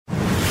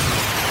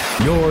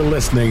You're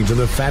listening to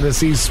the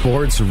Fantasy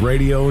Sports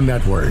Radio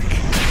Network.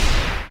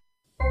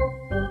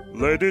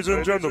 Ladies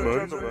and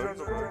gentlemen,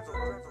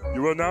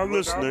 you are now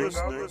listening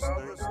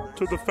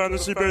to the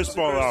Fantasy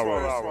Baseball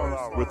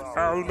Hour with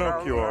Al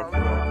Melchior.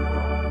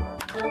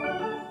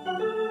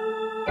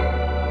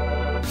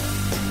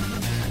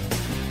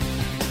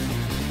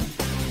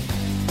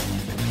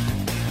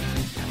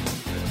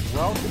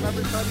 Welcome,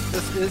 everybody.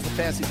 This is the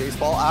Fantasy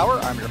Baseball Hour.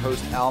 I'm your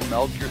host, Al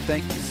Melchior.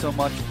 Thank you so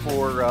much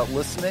for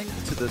listening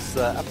to this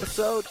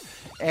episode.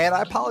 And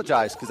I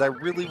apologize because I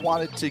really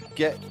wanted to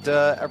get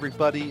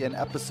everybody an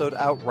episode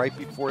out right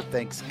before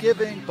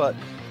Thanksgiving, but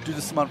due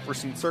to some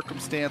unforeseen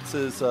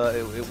circumstances,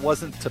 it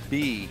wasn't to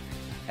be.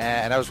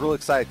 And I was really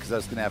excited because I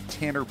was going to have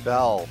Tanner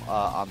Bell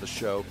on the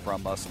show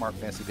from Smart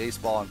Fantasy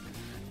Baseball. And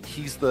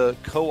he's the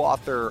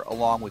co-author,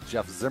 along with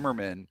Jeff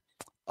Zimmerman,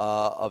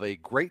 of a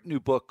great new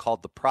book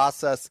called The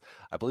Process.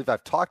 I believe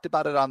I've talked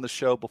about it on the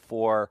show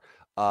before,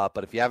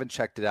 but if you haven't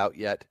checked it out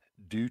yet,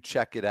 do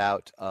check it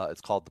out.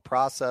 It's called The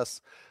Process,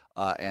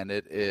 and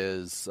it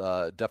is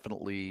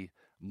definitely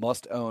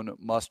must-own,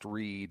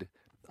 must-read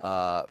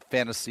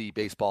fantasy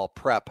baseball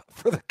prep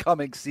for the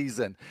coming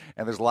season,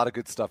 and there's a lot of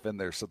good stuff in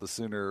there, so the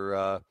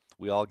sooner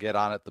we all get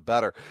on it, the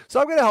better.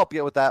 So I'm going to help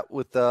you with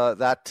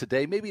that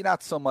today. Maybe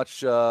not so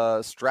much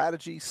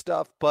strategy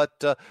stuff, but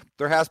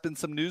there has been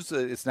some news.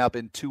 It's now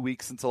been 2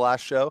 weeks since the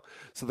last show,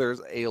 so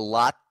there's a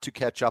lot to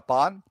catch up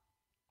on.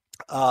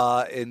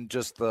 In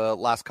just the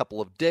last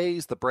couple of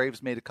days, the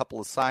Braves made a couple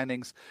of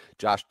signings,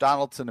 Josh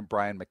Donaldson and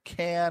Brian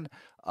McCann,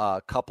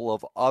 a couple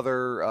of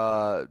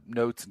other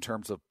notes in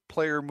terms of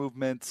player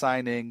movement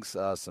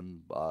signings,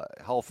 some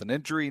health and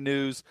injury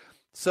news.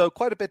 So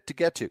quite a bit to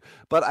get to.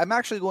 But I'm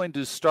actually going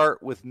to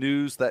start with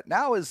news that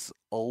now is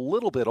a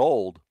little bit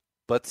old,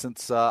 but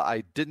since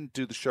I didn't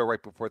do the show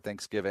right before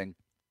Thanksgiving,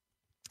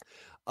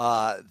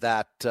 might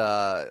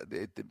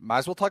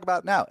as well talk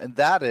about it now. And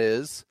that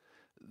is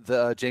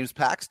the James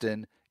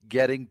Paxton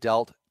getting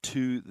dealt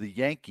to the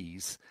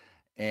Yankees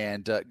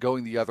and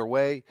going the other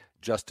way.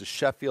 Justice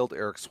Sheffield,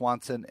 Eric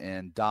Swanson,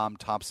 and Dom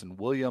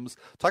Thompson-Williams.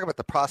 Talk about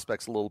the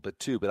prospects a little bit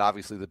too, but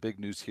obviously the big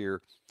news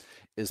here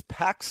is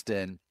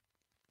Paxton.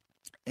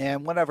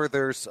 And whenever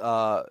there's,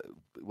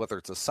 whether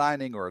it's a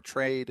signing or a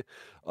trade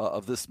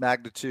of this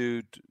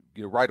magnitude,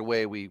 right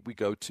away we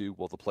go to,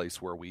 the place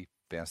where we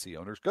fantasy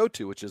owners go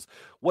to, which is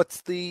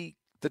what's the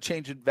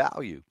change in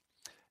value.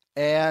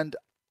 And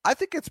I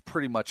think it's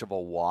pretty much of a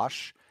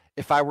wash.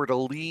 If I were to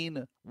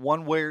lean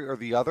one way or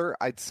the other,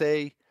 I'd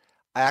say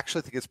I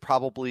actually think it's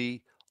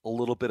probably a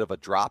little bit of a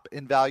drop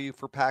in value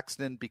for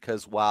Paxton,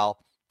 because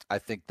while I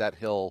think that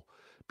he'll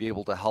be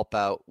able to help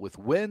out with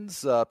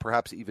wins,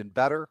 perhaps even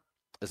better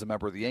as a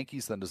member of the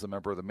Yankees than as a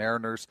member of the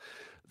Mariners,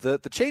 the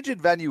change in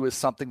venue is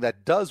something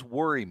that does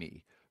worry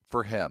me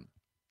for him.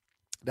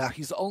 Now,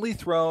 he's only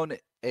thrown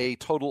a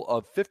total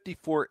of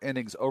 54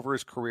 innings over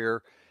his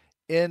career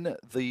in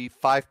the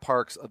 5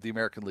 parks of the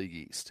American League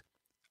East,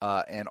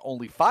 and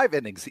only 5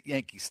 innings at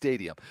Yankee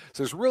Stadium.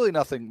 So there's really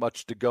nothing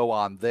much to go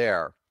on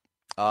there.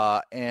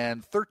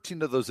 And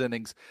 13 of those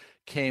innings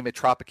came at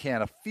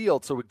Tropicana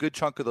Field, so a good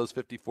chunk of those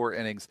 54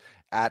 innings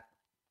at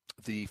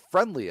the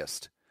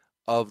friendliest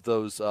of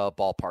those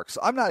ballparks.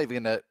 So I'm not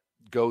even going to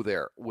go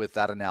there with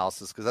that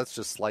analysis because that's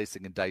just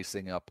slicing and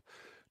dicing up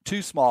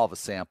too small of a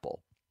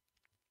sample.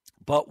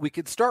 But we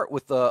could start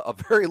with a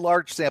very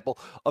large sample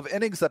of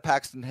innings that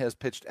Paxton has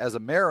pitched as a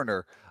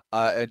Mariner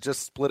and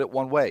just split it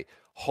one way,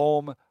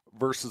 home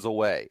versus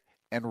away.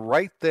 And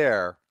right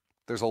there's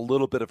a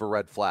little bit of a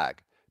red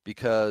flag,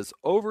 because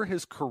over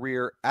his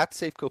career at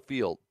Safeco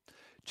Field,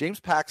 James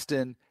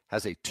Paxton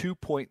has a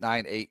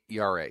 2.98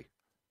 ERA.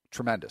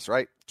 Tremendous,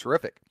 right?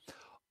 Terrific.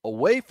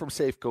 Away from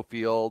Safeco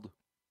Field,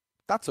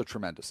 not so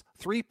tremendous,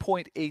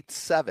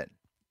 3.87.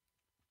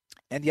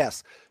 And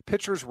yes,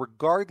 pitchers,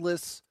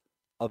 regardless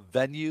of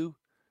venue,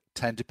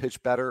 tend to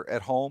pitch better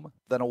at home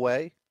than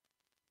away.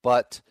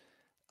 But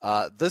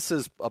this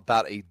is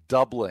about a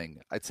doubling,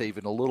 I'd say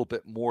even a little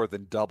bit more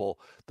than double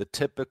the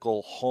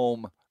typical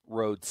home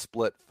road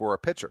split for a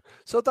pitcher.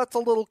 So that's a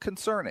little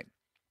concerning.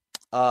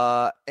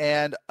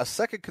 And a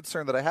second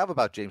concern that I have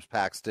about James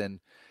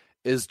Paxton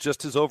is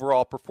just his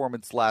overall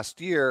performance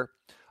last year.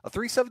 A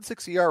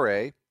 3.76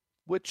 ERA,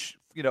 which,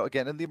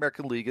 again, in the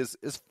American League is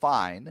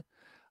fine.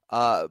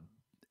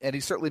 And he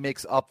certainly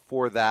makes up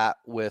for that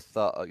with,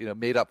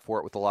 made up for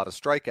it with a lot of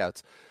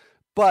strikeouts.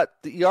 But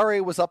the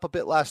ERA was up a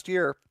bit last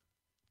year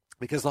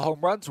because the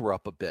home runs were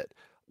up a bit.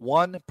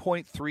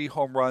 1.3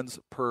 home runs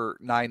per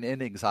 9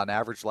 innings on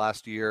average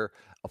last year,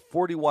 a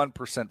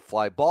 41%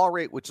 fly ball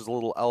rate, which is a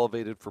little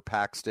elevated for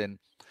Paxton,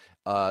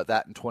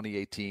 that in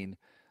 2018.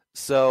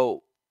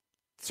 So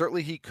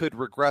certainly he could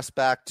regress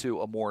back to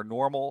a more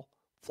normal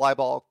fly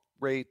ball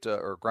rate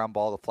or ground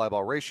ball to fly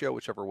ball ratio,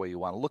 whichever way you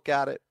want to look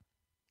at it.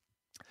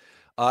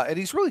 And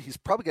he's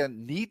probably going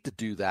to need to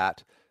do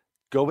that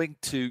going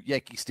to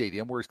Yankee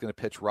Stadium, where he's going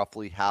to pitch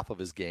roughly half of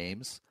his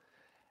games.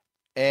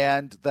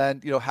 And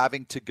then,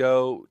 having to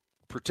go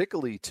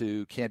particularly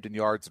to Camden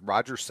Yards and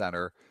Rogers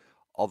Center,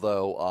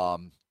 although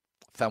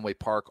Fenway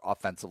Park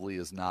offensively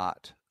is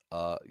not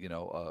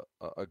a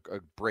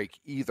break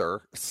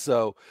either.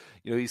 So,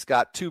 he's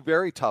got two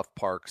very tough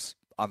parks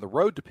on the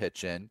road to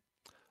pitch in,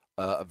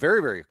 a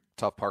very, very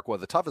tough park, one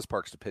of the toughest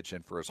parks to pitch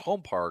in for his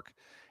home park.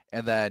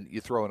 And then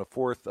you throw in a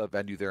fourth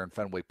venue there in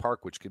Fenway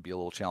Park, which can be a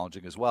little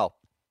challenging as well.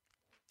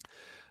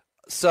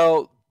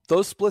 So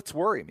those splits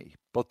worry me,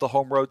 both the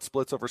home road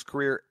splits over his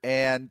career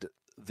and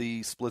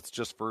the splits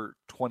just for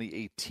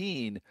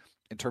 2018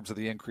 in terms of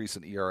the increase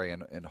in ERA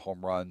and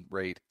home run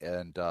rate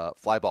and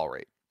fly ball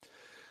rate.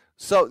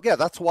 So, yeah,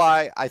 that's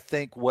why I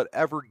think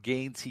whatever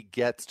gains he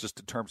gets just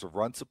in terms of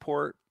run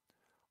support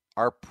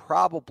are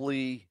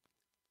probably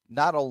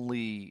not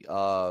only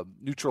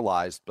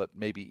neutralized, but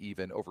maybe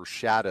even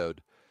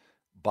overshadowed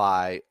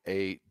by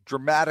a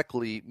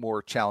dramatically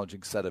more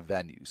challenging set of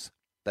venues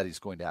that he's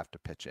going to have to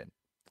pitch in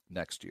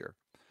next year.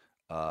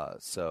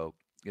 So,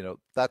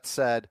 that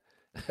said,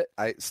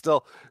 I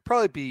still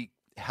probably be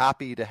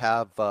happy to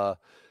have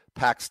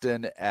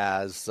Paxton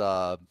as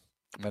my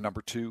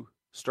number 2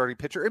 starting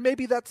pitcher. And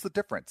maybe that's the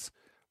difference.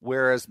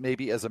 Whereas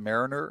maybe as a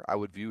Mariner, I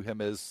would view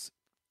him as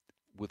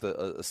with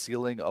a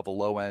ceiling of a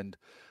low-end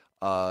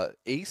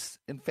ace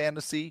in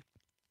fantasy.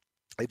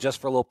 And just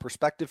for a little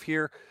perspective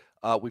here,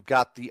 we've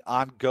got the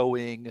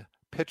ongoing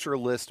pitcher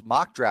list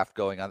mock draft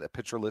going on, the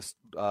pitcher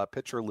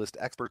list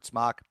experts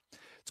mock.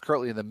 It's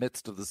currently in the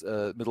midst of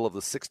the middle of the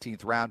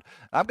 16th round.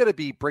 I'm going to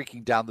be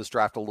breaking down this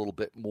draft a little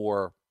bit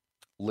more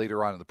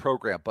later on in the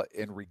program, but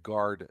in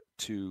regard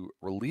to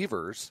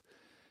relievers,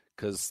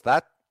 because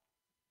that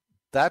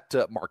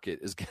market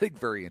is getting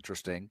very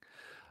interesting.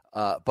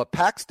 But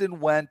Paxton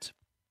went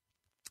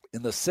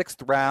in the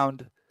 6th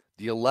round,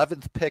 the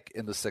 11th pick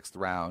in the 6th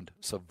round,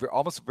 so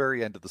almost the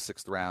very end of the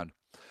 6th round,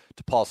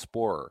 to Paul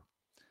Sporer,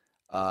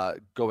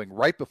 going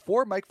right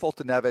before Mike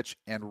Foltynewicz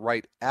and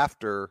right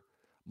after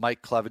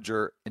Mike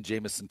Clevinger and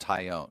Jameson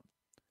Taillon.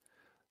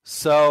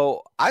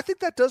 So I think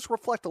that does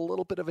reflect a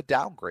little bit of a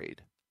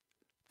downgrade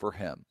for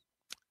him.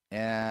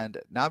 And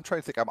now I'm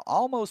trying to think, I'm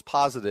almost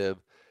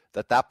positive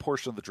that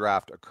portion of the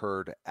draft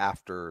occurred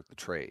after the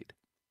trade.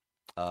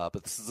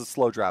 But this is a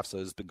slow draft, so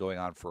it's been going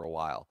on for a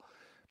while.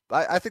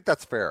 I think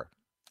that's fair.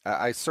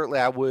 I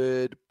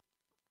think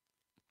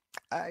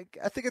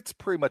it's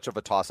pretty much of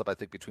a toss-up, I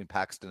think, between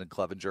Paxton and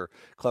Clevinger.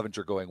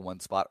 Clevinger going one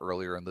spot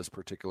earlier in this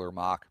particular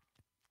mock.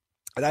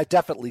 And I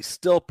definitely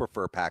still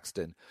prefer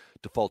Paxton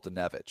to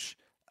Foltynewicz.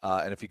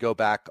 And if you go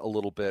back a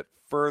little bit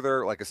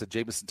further, like I said,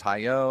 Jameson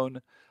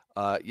Taillon,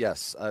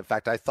 yes. In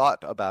fact, I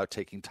thought about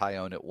taking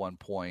Taillon at one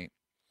point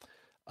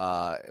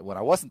when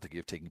I wasn't thinking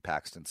of taking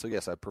Paxton. So,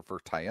 yes, I prefer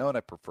Taillon.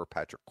 I prefer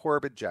Patrick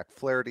Corbin, Jack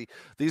Flaherty.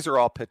 These are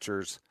all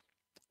pitchers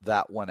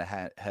that went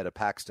ahead of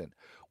Paxton.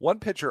 One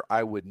pitcher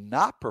I would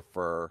not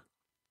prefer,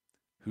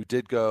 who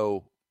did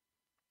go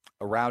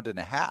a round and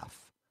a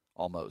half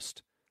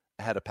almost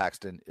ahead of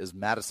Paxton, is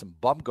Madison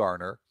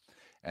Bumgarner,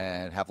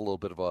 and have a little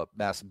bit of a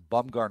Madison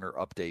Bumgarner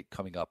update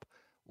coming up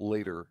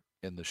later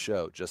in the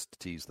show, just to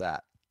tease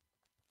that.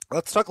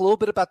 Let's talk a little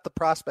bit about the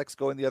prospects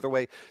going the other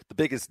way. The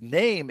biggest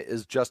name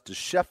is Justice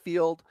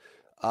Sheffield.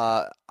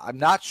 I'm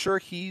not sure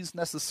he's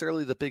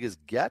necessarily the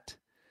biggest get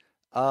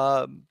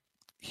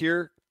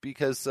here,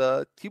 because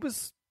he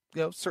was,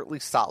 certainly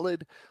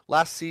solid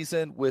last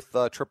season with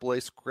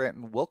AAA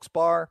Scranton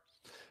Wilkes-Barre,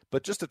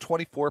 but just a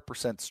 24%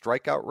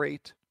 strikeout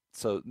rate.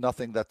 So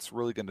nothing that's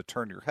really going to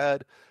turn your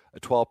head. A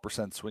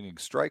 12% swinging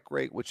strike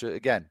rate, which,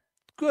 again,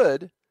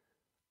 good.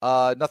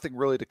 Nothing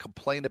really to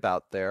complain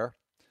about there.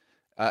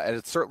 And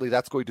it's certainly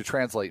that's going to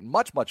translate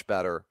much, much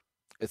better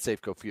at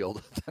Safeco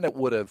Field than it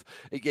would have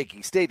at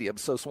Yankee Stadium.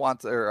 So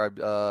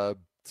not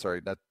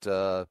Swanson.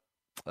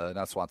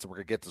 We're going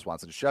to get to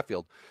Swanson.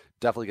 Sheffield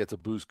definitely gets a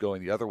boost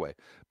going the other way.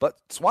 But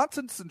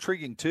Swanson's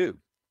intriguing too.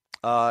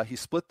 He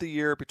split the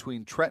year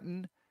between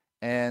Trenton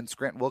and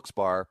Scranton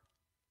Wilkes-Barre.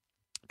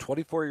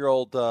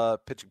 24-year-old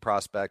pitching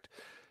prospect,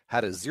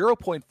 had a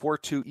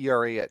 0.42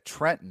 ERA at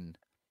Trenton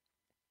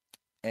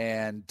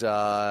and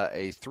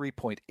a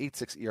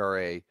 3.86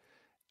 ERA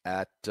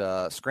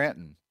at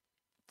Scranton,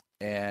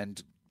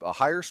 and a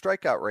higher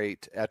strikeout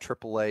rate at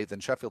AAA than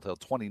Sheffield Hill,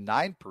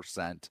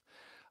 29%,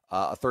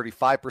 a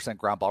 35%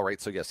 ground ball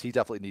rate. So, yes, he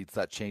definitely needs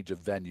that change of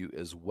venue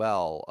as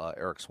well,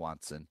 Eric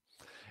Swanson.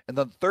 And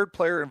then the third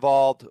player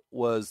involved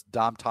was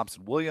Dom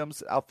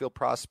Thompson-Williams, outfield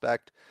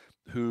prospect,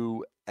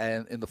 who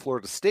in the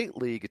Florida State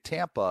League at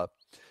Tampa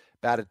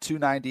batted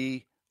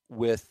 .290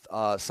 with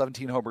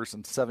 17 homers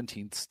and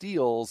 17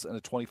 steals and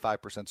a 25%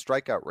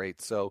 strikeout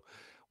rate. So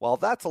while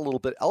that's a little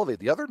bit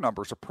elevated, the other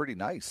numbers are pretty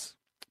nice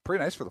for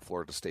the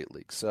Florida State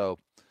League. So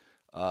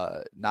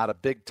not a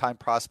big-time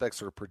prospect,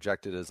 sort of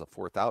projected as a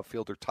fourth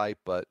outfielder type,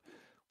 but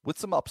with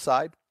some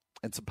upside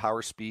and some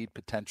power speed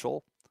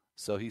potential.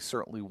 So he's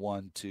certainly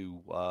one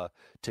to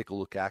take a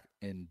look at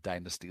in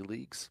dynasty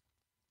leagues.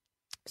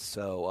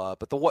 So,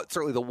 but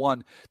certainly the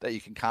one that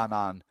you can count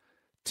on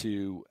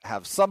to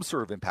have some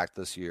sort of impact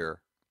this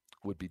year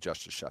would be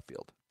Justice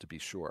Sheffield, to be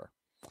sure.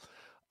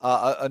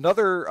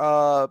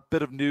 Another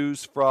bit of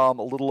news from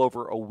a little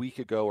over a week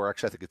ago, or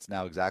actually I think it's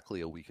now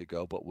exactly a week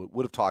ago, but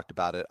would have talked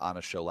about it on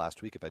a show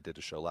last week if I did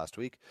a show last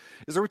week,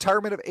 is the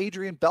retirement of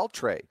Adrian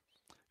Beltre.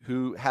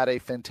 who had a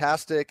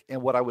fantastic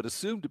and what I would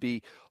assume to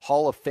be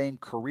Hall of Fame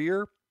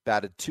career,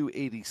 batted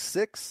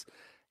 .286,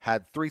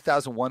 had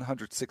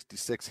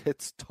 3,166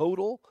 hits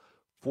total,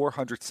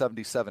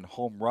 477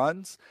 home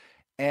runs.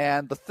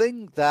 And the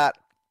thing that,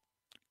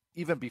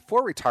 even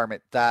before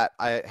retirement, that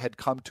I had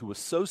come to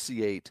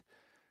associate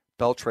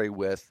Beltre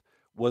with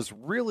was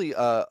really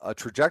a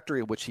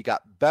trajectory in which he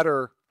got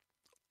better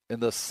in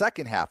the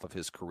second half of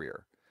his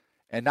career.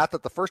 And not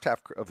that the first half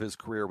of his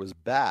career was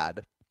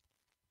bad,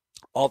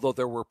 although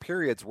there were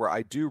periods where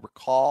I do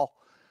recall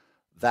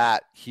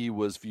that he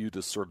was viewed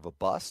as sort of a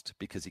bust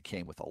because he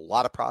came with a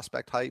lot of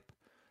prospect hype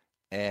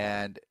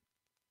and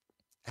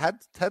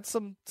had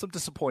some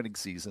disappointing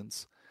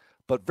seasons,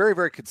 but very,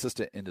 very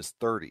consistent in his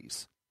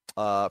 30s.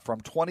 From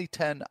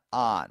 2010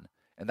 on,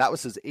 and that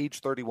was his age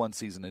 31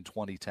 season in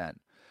 2010.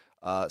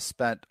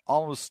 Spent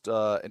almost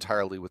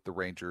entirely with the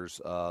Rangers,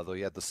 though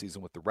he had the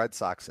season with the Red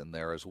Sox in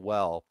there as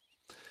well.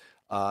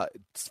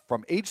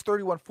 From age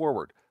 31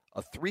 forward,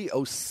 a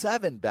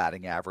 .307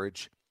 batting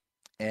average,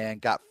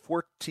 and got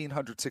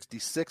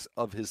 1,466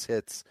 of his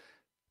hits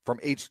from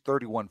age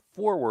 31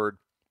 forward,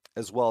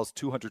 as well as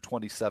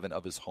 227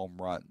 of his home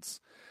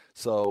runs.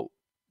 So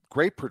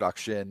great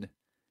production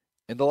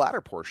in the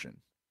latter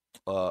portion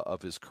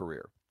of his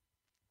career.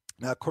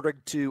 Now,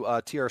 according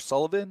to T.R.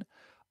 Sullivan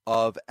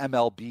of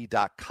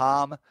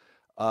MLB.com,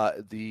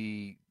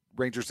 the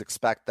Rangers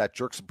expect that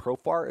Jurickson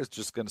Profar is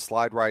just going to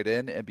slide right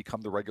in and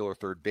become the regular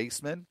third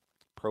baseman.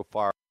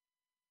 Profar,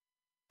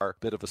 a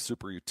bit of a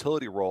super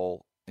utility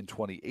role in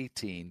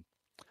 2018,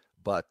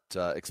 but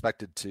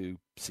expected to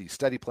see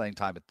steady playing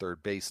time at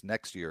third base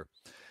next year.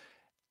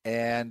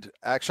 And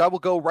actually, I will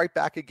go right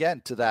back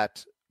again to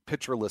that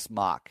pitcherless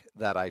mock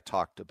that I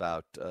talked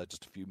about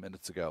just a few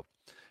minutes ago,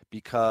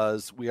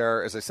 because we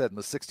are, as I said, in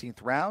the 16th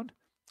round.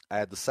 I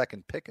had the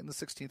second pick in the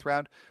 16th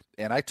round,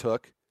 and I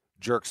took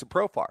Jurickson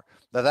Profar.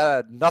 Now, that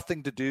had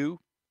nothing to do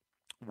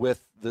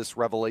with this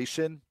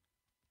revelation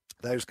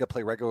that he was going to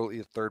play regularly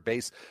at third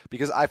base,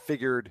 because I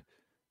figured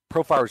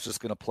Profar was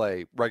just going to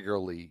play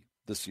regularly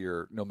this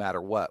year no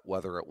matter what,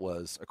 whether it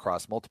was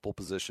across multiple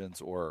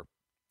positions or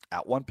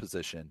at one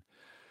position.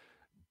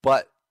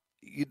 But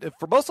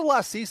for most of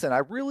last season, I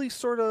really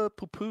sort of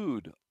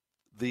poo-pooed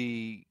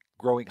the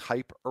growing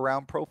hype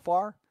around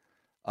Profar.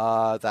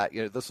 That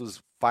this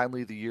was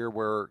finally the year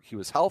where he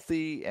was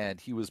healthy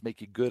and he was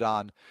making good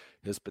on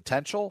his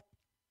potential.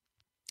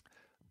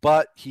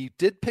 But he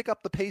did pick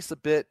up the pace a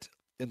bit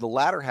in the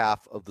latter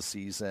half of the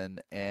season,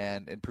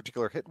 and in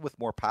particular hitting with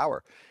more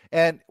power,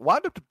 and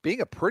wound up being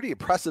a pretty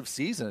impressive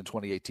season in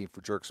 2018 for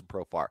Jurickson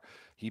Profar.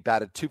 He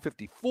batted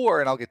 .254,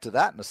 and I'll get to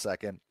that in a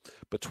second,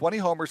 but 20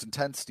 homers and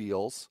 10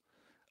 steals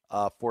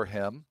for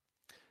him.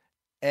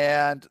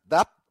 And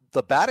that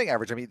the batting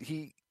average, I mean,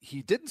 he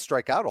didn't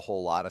strike out a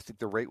whole lot. I think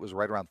the rate was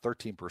right around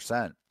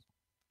 13%.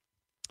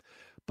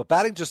 But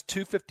batting just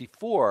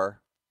 .254,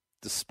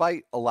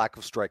 despite a lack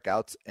of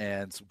strikeouts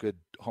and some good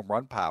home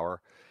run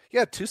power, he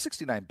had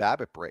 .269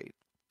 BABIP rate.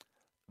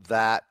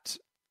 That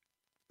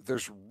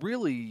there's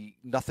really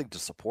nothing to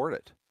support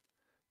it.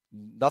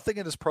 Nothing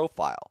in his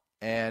profile.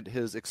 And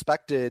his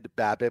expected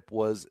BABIP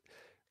was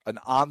an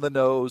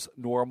on-the-nose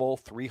normal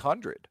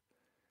 300.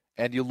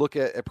 And you look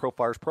at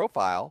Profar's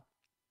profile,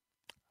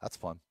 that's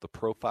fun, the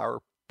Profar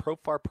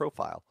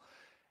profile,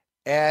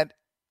 and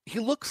he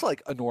looks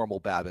like a normal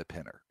BABIP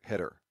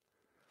hitter.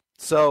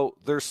 So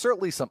there's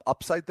certainly some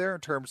upside there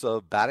in terms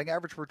of batting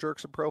average for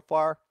Jurickson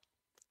Profar.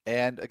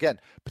 And again,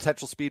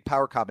 potential speed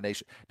power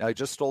combination. Now, he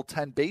just stole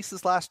 10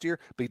 bases last year,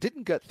 but he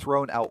didn't get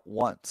thrown out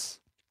once.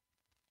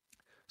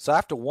 So I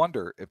have to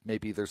wonder if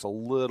maybe there's a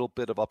little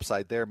bit of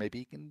upside there. Maybe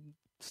he can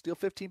steal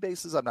 15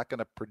 bases. I'm not going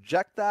to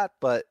project that,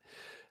 but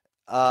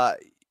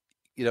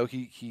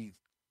he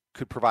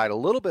could provide a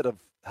little bit of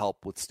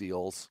help with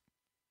steals,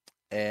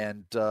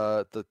 and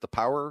the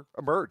power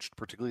emerged,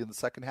 particularly in the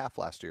second half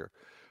last year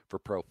for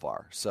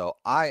Profar. So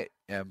I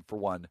am, for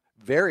one,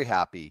 very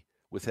happy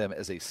with him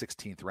as a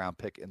 16th round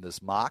pick in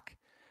this mock.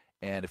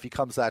 And if he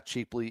comes that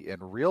cheaply in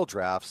real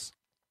drafts,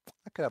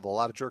 I could have a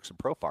lot of Jurickson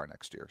Profar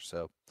next year.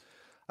 So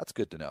that's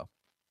good to know.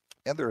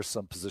 And there is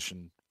some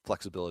position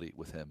flexibility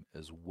with him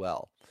as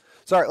well.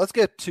 So, all right, let's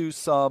get to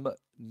some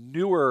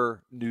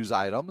newer news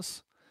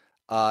items.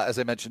 As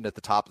I mentioned at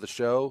the top of the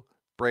show,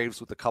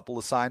 Braves with a couple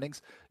of signings,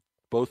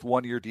 both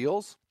one-year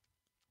deals.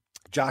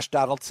 Josh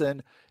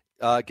Donaldson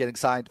getting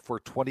signed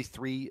for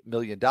 $23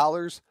 million.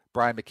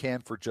 Brian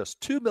McCann for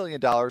just $2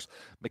 million.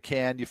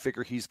 McCann, you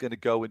figure he's going to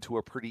go into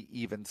a pretty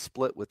even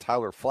split with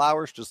Tyler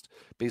Flowers, just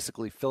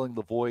basically filling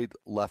the void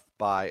left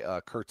by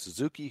Kurt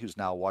Suzuki, who's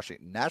now a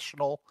Washington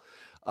National.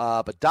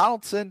 But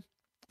Donaldson,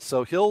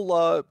 so he'll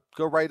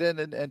go right in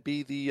and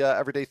be the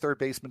everyday third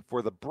baseman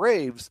for the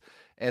Braves.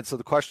 And so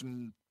the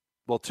question,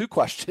 well, two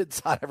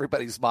questions on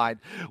everybody's mind.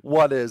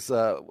 One is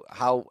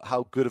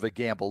how good of a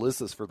gamble is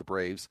this for the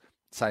Braves,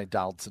 signing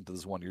Donaldson to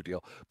this one-year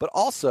deal? But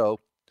also,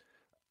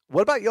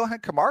 what about Johan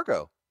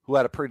Camargo, who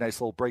had a pretty nice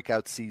little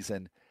breakout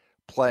season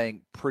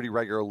playing pretty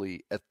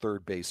regularly at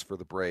third base for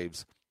the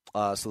Braves?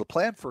 So the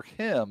plan for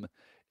him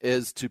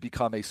is to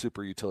become a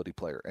super utility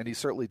player. And he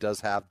certainly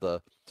does have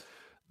the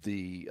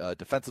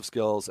defensive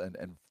skills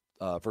and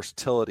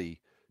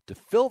versatility to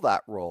fill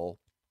that role.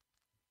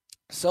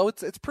 So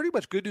it's pretty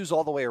much good news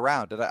all the way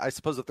around. And I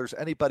suppose if there's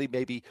anybody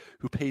maybe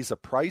who pays a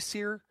price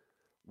here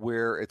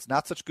where it's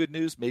not such good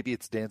news, maybe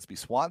it's Dansby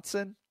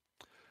Swanson,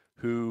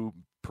 who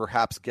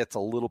perhaps gets a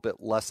little bit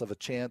less of a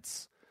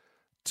chance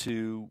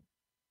to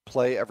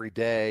play every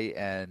day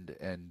and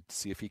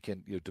see if he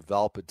can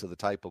develop into the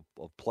type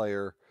of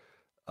player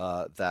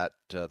that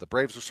the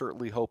Braves are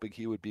certainly hoping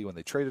he would be when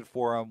they traded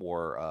for him,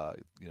 or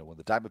when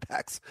the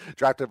Diamondbacks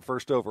drafted him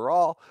first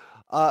overall.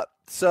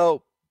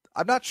 So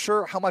I'm not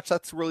sure how much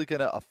that's really going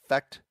to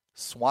affect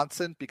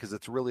Swanson, because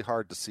it's really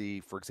hard to see,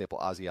 for example,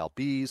 Ozzie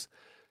Albies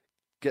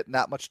getting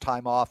that much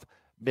time off.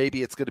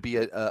 Maybe it's going to be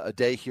a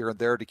day here and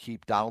there to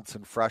keep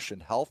Donaldson fresh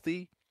and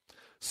healthy.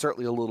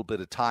 Certainly a little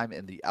bit of time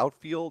in the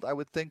outfield, I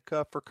would think,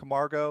 for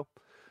Camargo.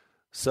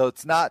 So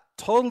it's not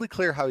totally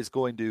clear how he's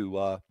going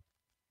to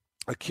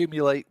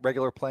accumulate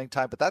regular playing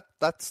time, but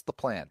that's the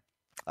plan.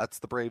 That's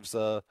the Braves'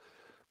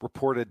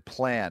 reported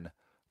plan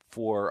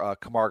for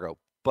Camargo.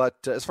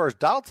 But as far as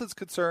Donaldson's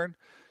concerned,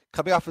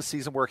 coming off a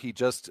season where he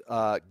just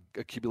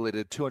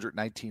accumulated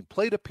 219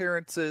 plate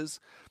appearances,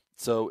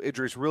 so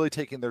injuries really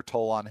taking their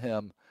toll on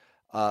him,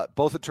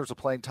 both in terms of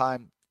playing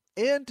time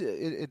and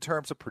in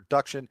terms of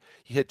production.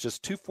 He hit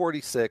just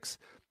 246.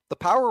 The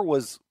power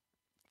was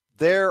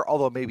there,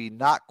 although maybe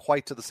not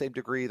quite to the same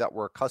degree that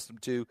we're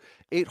accustomed to.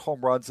 8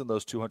 home runs in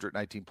those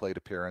 219 plate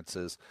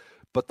appearances.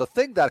 But the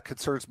thing that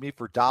concerns me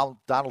for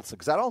Donaldson,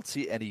 because I don't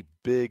see any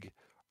big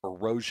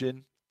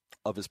erosion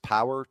of his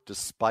power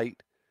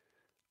despite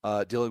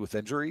dealing with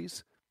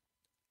injuries.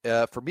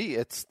 For me,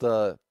 it's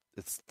the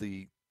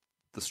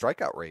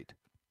strikeout rate,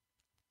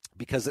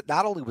 because it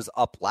not only was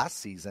up last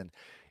season,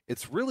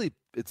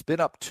 it's been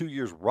up 2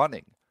 years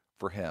running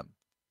for him,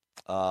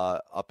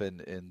 up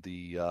in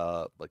the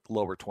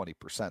lower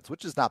 20%,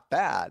 which is not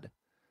bad,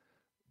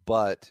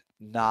 but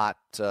not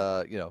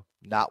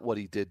not what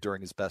he did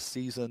during his best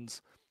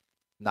seasons,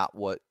 not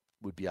what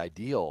would be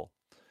ideal.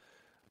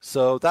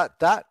 So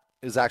that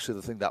is actually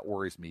the thing that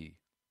worries me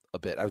a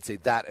bit. I would say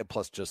that, and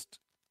plus just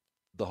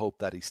the hope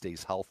that he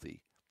stays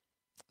healthy.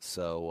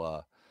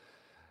 So,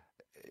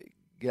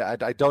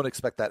 I don't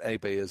expect that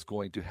anybody is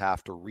going to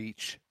have to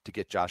reach to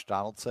get Josh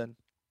Donaldson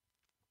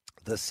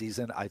this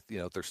season.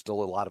 There's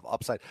still a lot of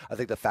upside. I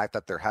think the fact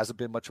that there hasn't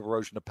been much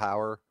erosion of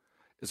power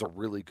is a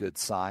really good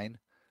sign,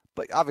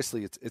 but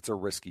obviously it's a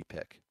risky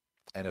pick.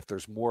 And if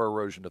there's more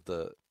erosion of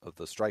the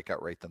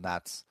strikeout rate, then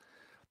that's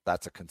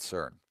a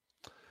concern.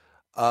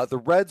 The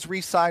Reds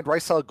re-signed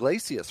Raisel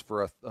Iglesias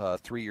for a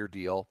 3-year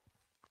deal,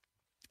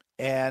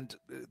 and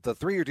the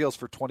 3-year deal is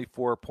for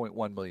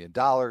 $24.1 million.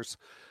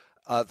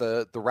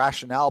 The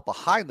rationale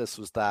behind this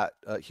was that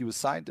he was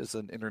signed as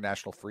an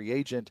international free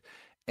agent,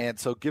 and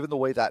so given the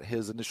way that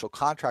his initial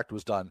contract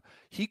was done,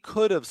 he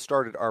could have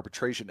started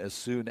arbitration as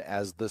soon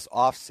as this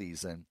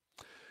offseason.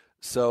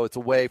 So it's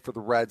a way for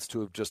the Reds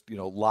to have just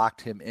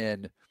locked him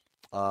in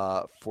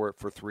for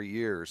 3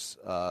 years,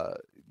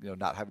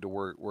 not having to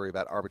worry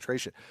about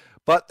arbitration.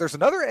 But there's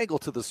another angle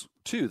to this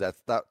too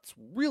that's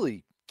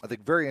really, I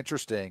think, very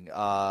interesting.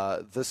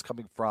 This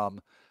coming from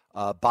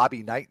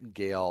Bobby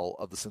Nightingale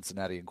of the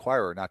Cincinnati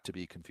Enquirer, not to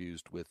be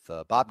confused with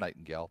Bob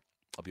Nightingale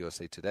of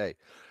USA Today.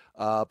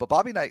 But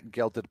Bobby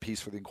Nightingale did a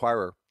piece for the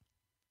Enquirer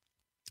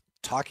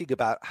talking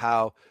about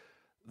how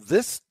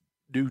this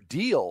new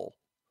deal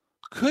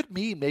could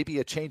mean maybe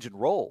a change in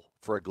role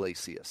for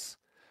Iglesias,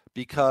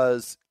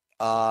 because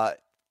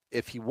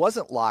if he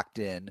wasn't locked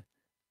in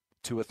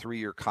to a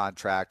 3-year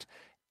contract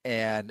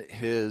and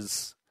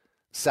his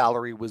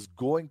salary was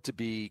going to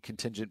be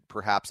contingent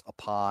perhaps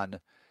upon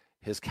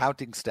his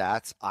counting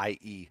stats,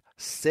 i.e.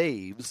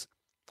 saves,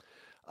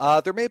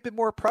 there may have been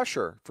more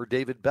pressure for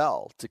David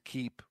Bell to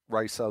keep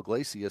Raisel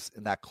Iglesias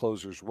in that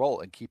closer's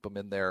role and keep him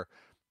in there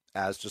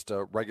as just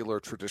a regular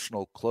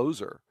traditional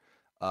closer,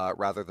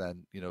 rather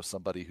than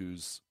somebody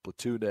who's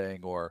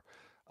platooning or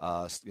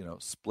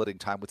splitting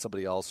time with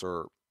somebody else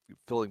or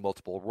filling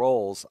multiple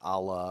roles, a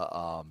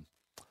la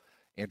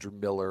Andrew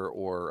Miller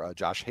or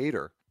Josh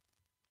Hader.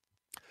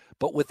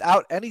 But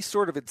without any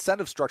sort of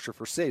incentive structure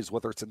for saves,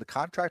 whether it's in the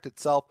contract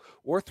itself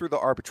or through the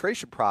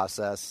arbitration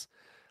process,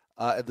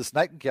 in this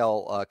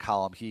Nightingale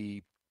column,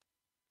 he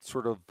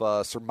sort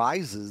of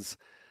surmises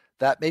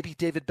that maybe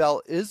David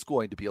Bell is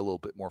going to be a little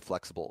bit more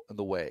flexible in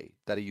the way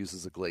that he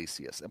uses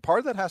Iglesias. And part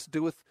of that has to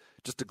do with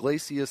just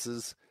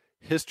Iglesias's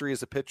history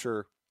as a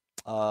pitcher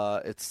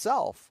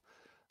itself,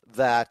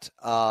 that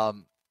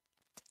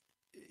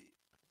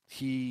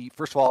he,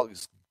 first of all,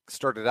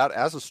 started out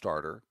as a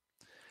starter.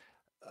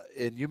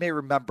 And you may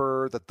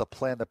remember that the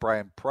plan that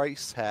Brian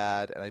Price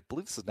had, and I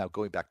believe this is now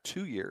going back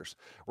 2 years,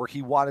 where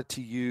he wanted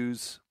to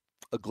use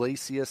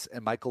Iglesias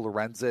and Michael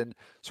Lorenzen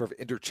sort of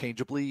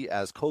interchangeably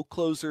as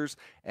co-closers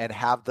and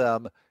have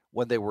them,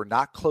 when they were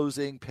not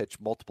closing, pitch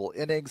multiple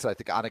innings. And I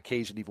think on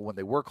occasion, even when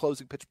they were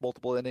closing, pitch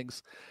multiple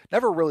innings.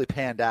 Never really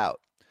panned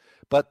out.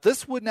 But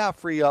this would now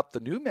free up the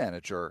new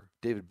manager,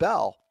 David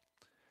Bell,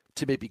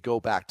 to maybe go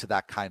back to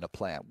that kind of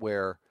plan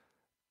where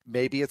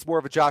maybe it's more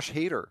of a Josh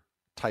Hader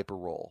type of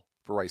role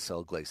for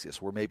Raisel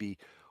Iglesias, where maybe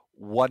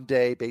one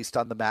day, based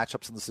on the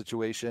matchups and the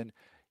situation,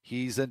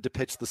 he's in to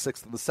pitch the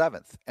 6th and the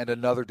 7th, and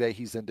another day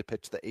he's in to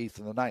pitch the 8th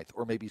and the 9th,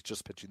 or maybe he's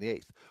just pitching the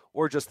 8th,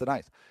 or just the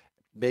 9th.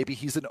 Maybe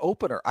he's an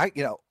opener.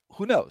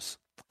 Who knows?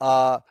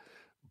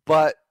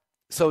 But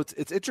so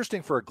it's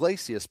interesting for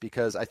Iglesias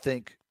because I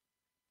think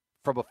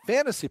from a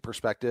fantasy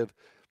perspective,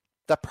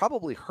 that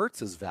probably hurts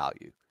his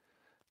value.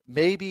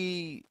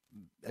 Maybe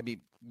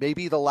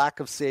the lack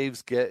of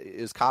saves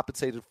is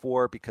compensated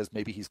for because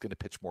maybe he's going to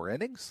pitch more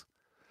innings.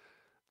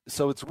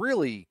 So it's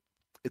really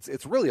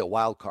a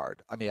wild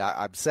card. I mean,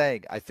 I'm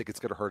saying I think it's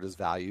going to hurt his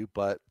value,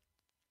 but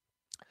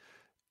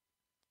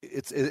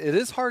it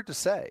is hard to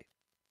say.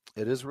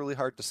 It is really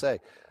hard to say.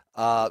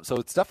 So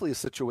it's definitely a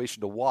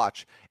situation to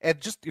watch. And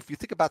just if you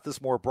think about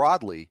this more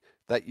broadly,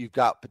 that you've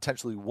got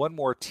potentially one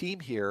more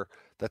team here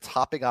that's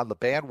hopping on the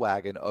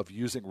bandwagon of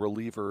using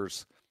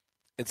relievers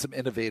in some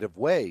innovative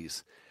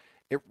ways,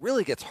 it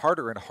really gets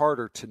harder and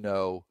harder to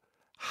know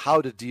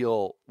how to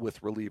deal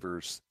with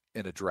relievers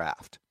in a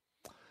draft.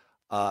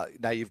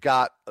 Now you've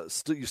got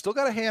you still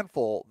got a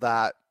handful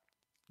that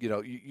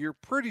you're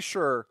pretty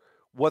sure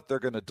what they're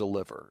going to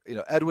deliver.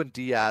 Edwin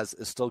Diaz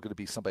is still going to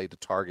be somebody to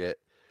target,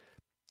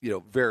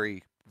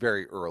 very,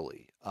 very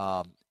early.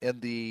 In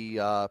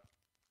the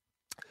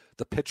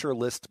pitcher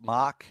list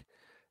mock,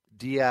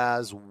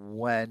 Diaz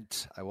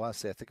went, I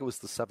think it was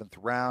the 7th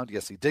round.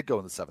 Yes, he did go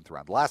in the 7th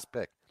round, last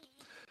pick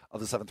of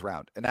the 7th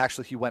round. And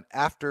actually he went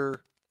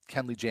after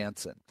Kenley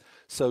Jansen.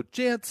 So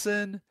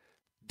Jansen,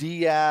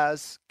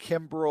 Diaz,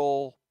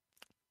 Kimbrel,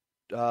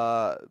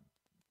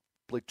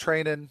 Blake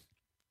Treinen,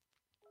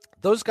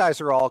 those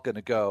guys are all going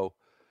to go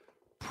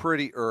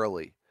pretty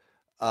early.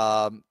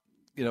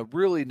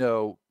 Really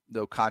no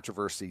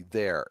controversy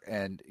there.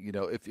 And,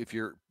 if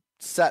you're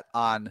set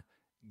on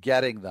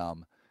getting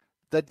them,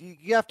 that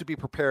you have to be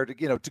prepared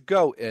to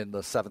go in the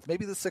 7th,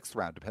 maybe the 6th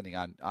round, depending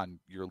on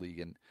your league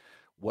and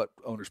what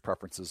owners'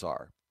 preferences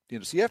are.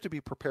 So you have to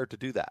be prepared to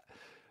do that.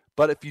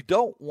 But if you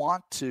don't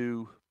want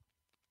to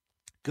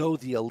go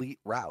the elite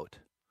route,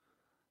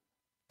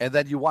 and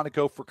then you want to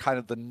go for kind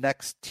of the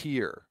next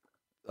tier,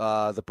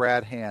 the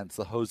Brad Hands,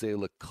 the Jose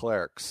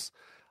Leclercs,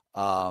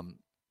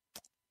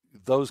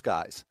 those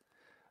guys.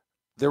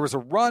 There was a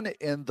run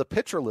in the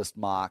pitcher list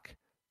mock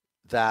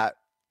that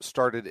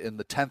started in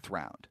the 10th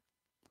round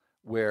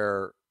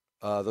where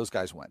those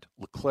guys went.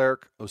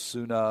 Leclerc,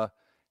 Osuna,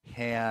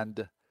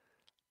 Hand,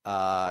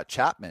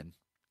 Chapman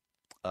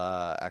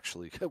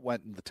actually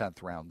went in the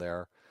 10th round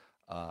there.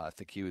 I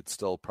think he would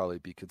still probably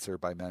be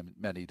considered by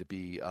many to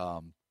be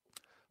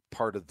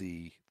part of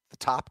the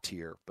top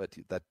tier, but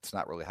that's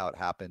not really how it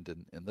happened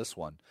in this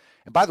one.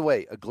 And by the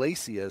way,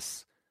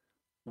 Iglesias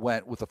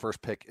went with the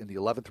first pick in the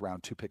 11th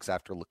round, 2 picks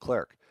after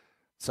Leclerc.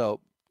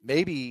 So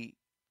maybe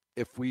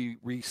if we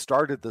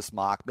restarted this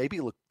mock, maybe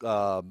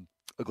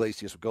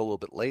Iglesias would go a little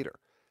bit later.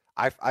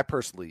 I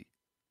personally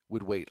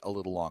would wait a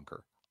little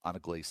longer on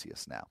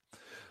Iglesias now.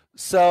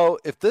 So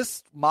if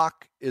this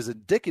mock is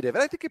indicative,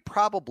 and I think it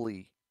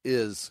probably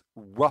is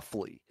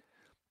roughly,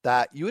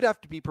 that you would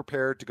have to be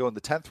prepared to go in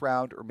the 10th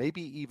round or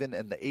maybe even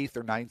in the 8th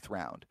or 9th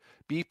round.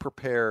 Be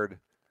prepared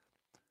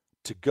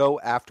to go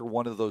after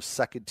one of those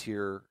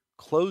second-tier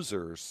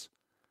closers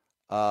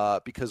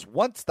because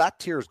once that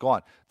tier is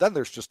gone, then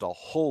there's just a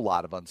whole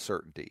lot of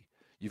uncertainty.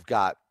 You've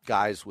got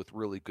guys with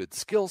really good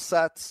skill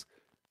sets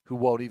who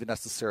won't even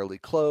necessarily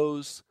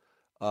close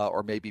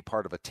or maybe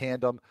part of a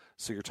tandem.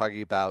 So you're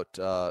talking about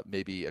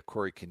maybe a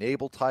Corey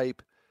Knebel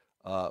type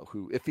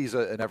who, if he's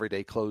an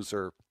everyday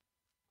closer,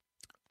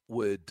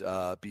 would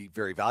be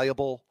very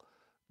valuable.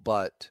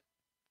 But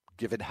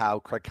given how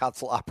Craig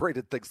Counsell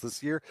operated things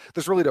this year,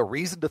 there's really no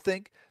reason to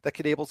think that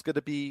Knebel's going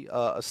to be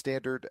a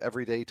standard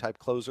everyday type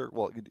closer.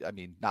 Well, I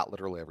mean, not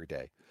literally every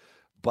day.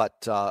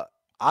 But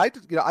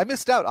I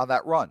missed out on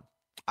that run.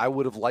 I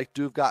would have liked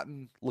to have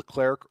gotten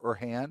Leclerc or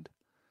Hand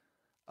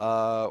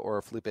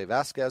or Felipe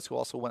Vasquez, who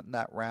also went in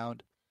that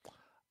round.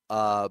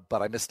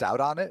 But I missed out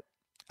on it.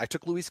 I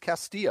took Luis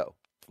Castillo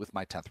with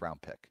my 10th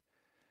round pick.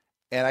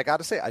 And I got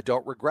to say, I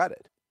don't regret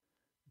it,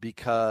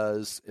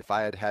 because if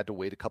I had had to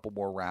wait a couple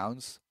more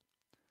rounds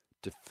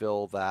to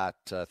fill that,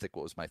 I think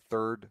what was my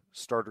 3rd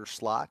starter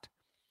slot,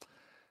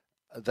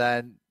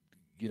 then,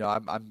 I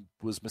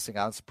was missing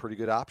out on some pretty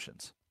good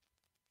options.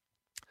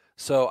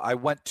 So I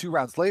went 2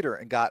 rounds later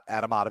and got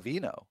Adam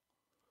Ottavino,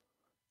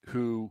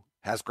 who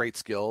has great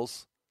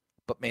skills,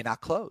 but may not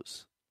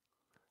close.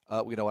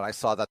 When I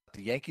saw that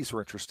the Yankees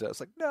were interested, I was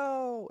like,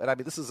 no. And I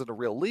mean, this isn't a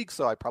real league,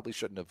 so I probably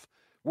shouldn't have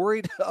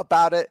worried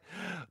about it.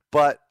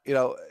 But,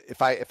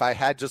 if I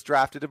had just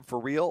drafted him for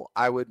real,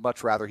 I would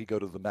much rather he go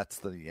to the Mets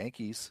than the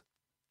Yankees,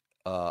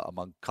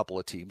 among a couple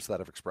of teams that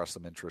have expressed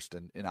some interest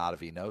in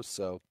Ottavino.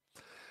 So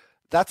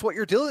that's what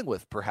you're dealing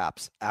with,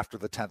 perhaps, after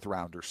the 10th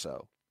round or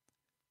so,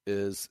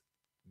 is,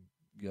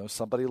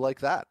 somebody like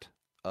that,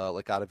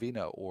 like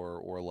Ottavino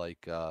or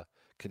like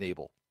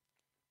Knebel.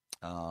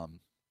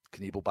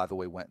 Knebel, by the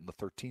way, went in the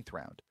 13th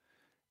round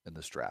in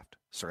this draft.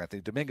 Sir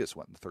Anthony Dominguez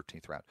went in the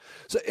 13th round.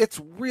 So it's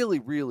really,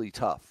 really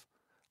tough.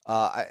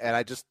 And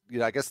I just,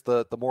 I guess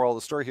the moral of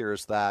the story here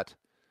is that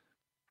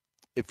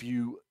if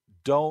you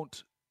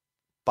don't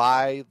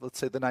buy, let's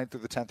say, the 9th or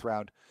the 10th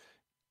round,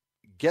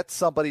 get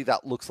somebody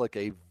that looks like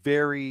a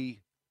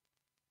very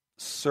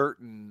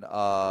certain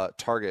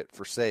target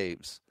for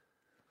saves,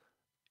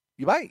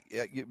 you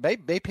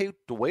may pay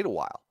to wait a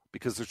while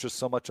because there's just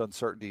so much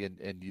uncertainty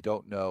and you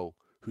don't know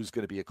who's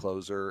going to be a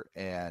closer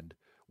and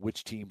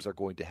which teams are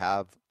going to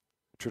have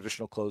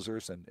traditional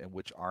closers and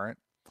which aren't.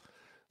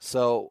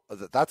 So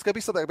that's going to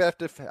be something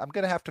I'm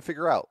going to have to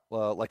figure out,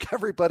 like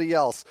everybody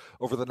else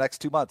over the next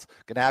 2 months.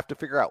 Going to have to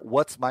figure out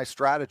what's my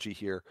strategy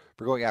here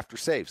for going after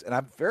saves. And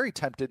I'm very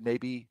tempted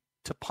maybe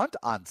to punt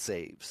on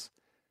saves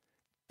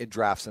in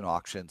drafts and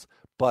auctions.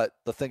 But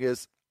the thing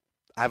is,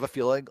 I have a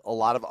feeling a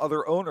lot of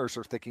other owners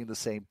are thinking the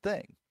same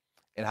thing.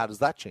 And how does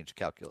that change the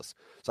calculus?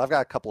 So I've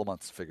got a couple of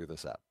months to figure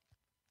this out.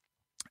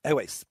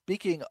 Anyway,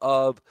 speaking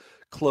of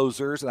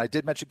closers, and I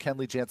did mention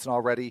Kenley Jansen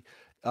already.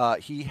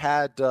 He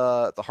had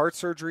the heart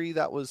surgery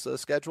that was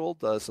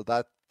scheduled, so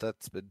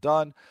that's been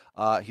done.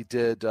 He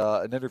did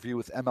an interview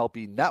with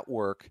MLB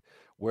Network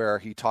where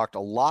he talked a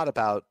lot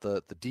about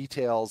the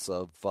details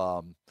of,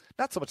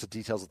 not so much the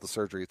details of the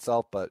surgery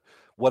itself, but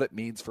what it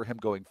means for him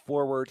going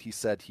forward. He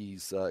said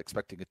he's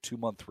expecting a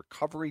 2-month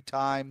recovery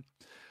time.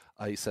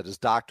 He said his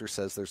doctor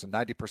says there's a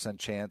 90%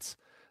 chance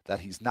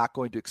that he's not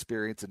going to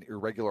experience an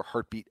irregular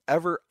heartbeat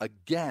ever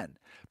again.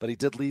 But he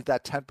did leave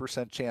that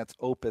 10% chance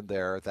open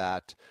there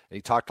and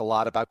he talked a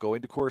lot about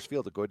going to Coors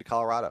Field and going to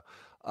Colorado.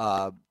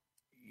 And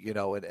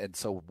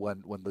so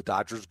when the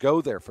Dodgers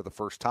go there for the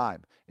first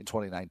time in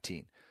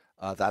 2019,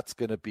 that's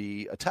going to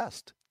be a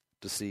test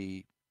to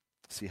see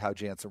how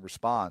Jansen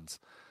responds.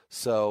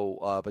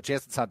 So, but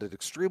Jansen sounded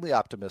extremely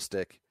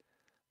optimistic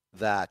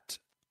that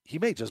he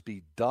may just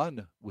be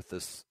done with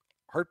this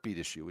heartbeat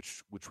issue,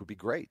 which would be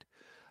great.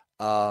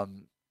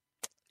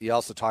 He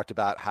also talked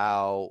about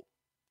how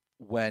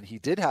when he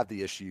did have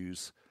the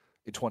issues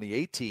in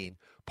 2018,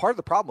 part of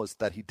the problem was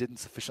that he didn't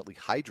sufficiently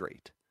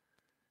hydrate.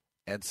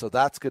 And so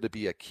that's going to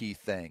be a key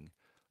thing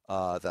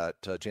that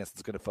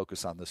Jansen's going to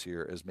focus on this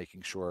year, is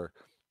making sure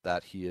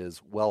that he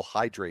is well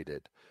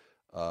hydrated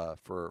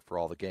for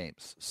all the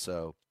games.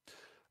 So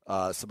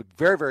some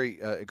very,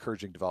 very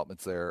encouraging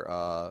developments there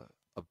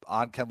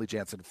on Kenley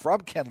Jansen,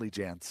 from Kenley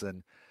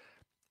Jansen.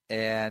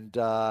 And,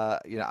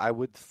 I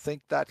would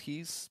think that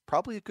he's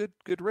probably a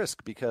good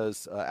risk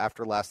because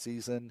after last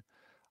season,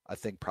 I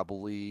think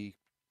probably,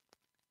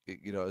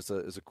 as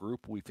a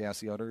group, we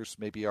fantasy owners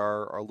maybe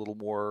are a little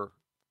more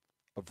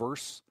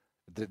averse.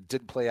 It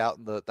didn't play out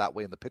that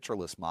way in the pitcher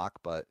list mock,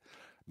 but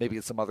maybe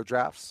in some other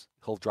drafts,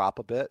 he'll drop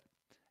a bit.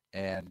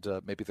 And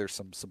maybe there's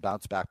some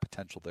bounce back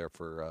potential there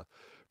for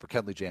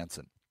Kenley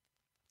Jansen.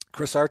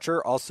 Chris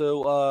Archer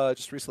also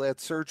just recently had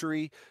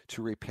surgery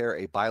to repair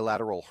a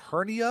bilateral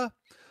hernia.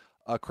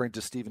 According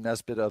to Stephen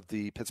Nesbitt of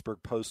the Pittsburgh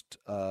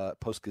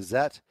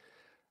Post-Gazette,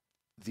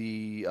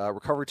 the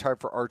recovery time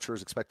for Archer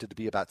is expected to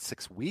be about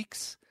 6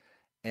 weeks.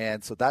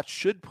 And so that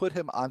should put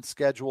him on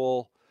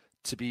schedule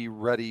to be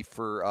ready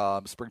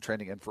for spring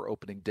training and for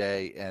opening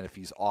day. And if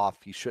he's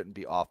off, he shouldn't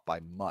be off by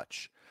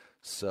much.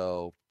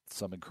 So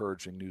some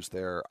encouraging news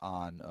there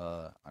on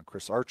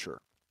Chris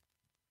Archer.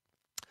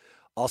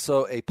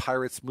 Also, a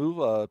Pirates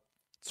move,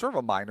 sort of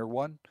a minor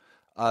one.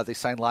 They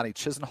signed Lonnie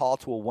Chisenhall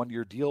to a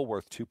 1-year deal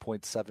worth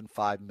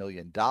 $2.75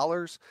 million.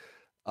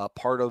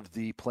 Part of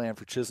the plan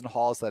for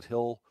Chisenhall is that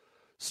he'll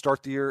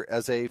start the year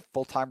as a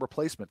full-time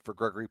replacement for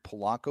Gregory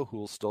Polanco, who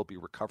will still be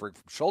recovering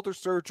from shoulder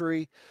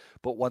surgery.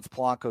 But once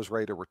Polanco's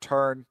ready to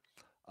return,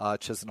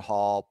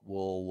 Chisenhall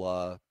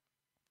will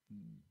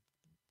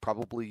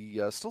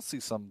probably still see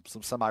some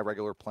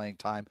semi-regular playing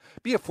time.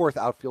 Be a fourth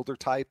outfielder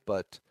type,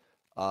 but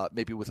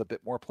maybe with a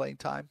bit more playing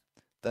time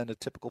than a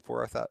typical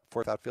fourth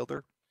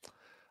outfielder.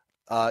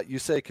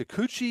 Yusei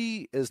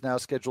Kikuchi is now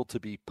scheduled to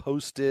be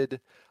posted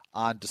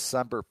on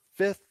December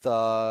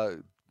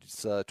 5th.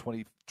 He's a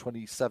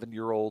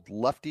 27-year-old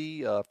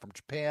lefty from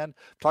Japan.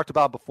 Talked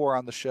about him before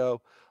on the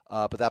show,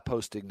 but that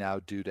posting now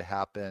due to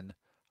happen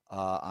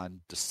on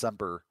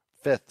December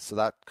 5th. So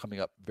that coming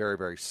up very,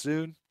 very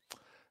soon.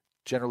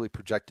 Generally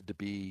projected to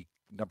be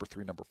number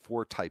 3, number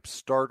 4 type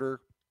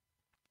starter.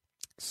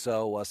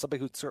 So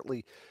somebody who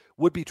certainly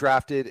would be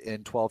drafted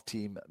in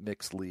 12-team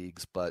mixed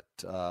leagues, but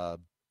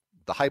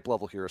the hype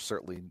level here is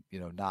certainly,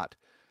 not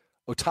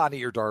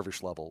Ohtani or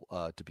Darvish level,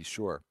 to be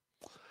sure.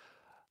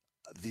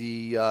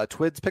 The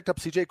Twins picked up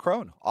C.J.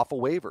 Cron off of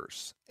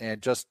waivers,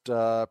 and just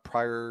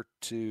prior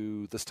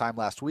to this time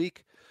last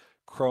week,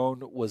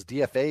 Cron was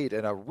DFA'd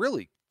in a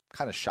really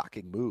kind of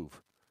shocking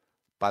move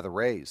by the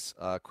Rays.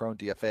 Cron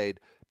DFA'd,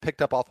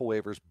 picked up off of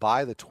waivers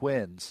by the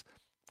Twins.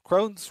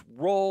 Cron's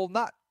role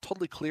not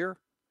totally clear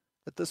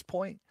at this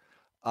point.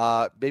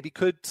 Maybe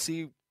could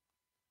see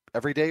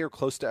every day or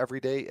close to every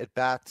day at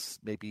bats,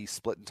 maybe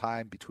split in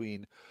time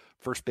between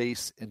first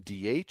base and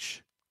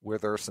DH, where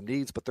there are some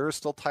needs, but there is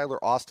still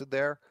Tyler Austin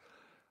there.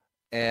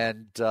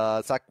 And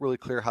it's not really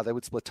clear how they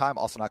would split time.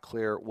 Also not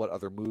clear what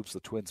other moves the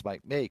Twins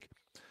might make.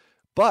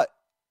 But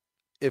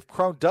if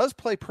Cron does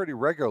play pretty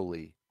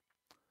regularly,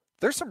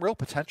 there's some real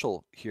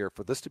potential here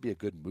for this to be a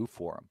good move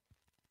for him.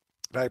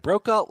 Now, he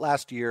broke out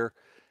last year,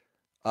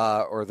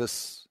 I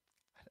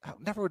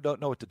never would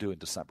know what to do in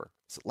December.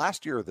 Is it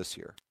last year or this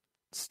year?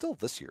 It's still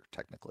this year,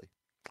 technically.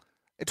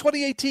 In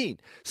 2018,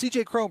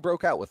 C.J. Cron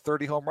broke out with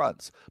 30 home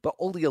runs, but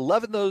only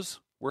 11 of those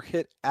were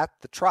hit at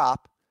the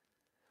Trop.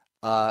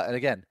 And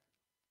again,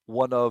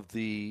 one of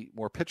the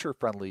more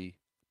pitcher-friendly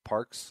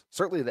parks,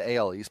 certainly in the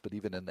AL East, but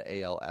even in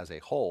the AL as a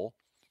whole.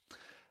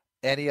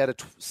 And he had a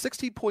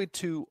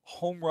 16.2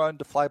 home run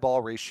to fly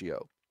ball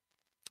ratio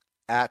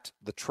at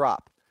the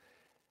Trop.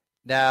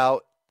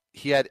 Now,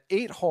 he had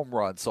 8 home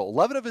runs, so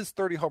 11 of his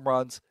 30 home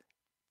runs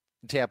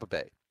in Tampa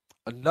Bay.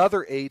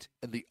 Another 8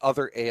 in the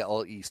other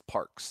AL East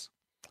parks.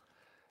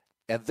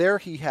 And there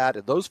he had,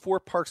 in those 4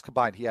 parks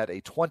combined, he had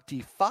a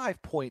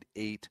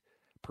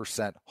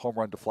 25.8% home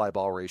run to fly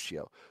ball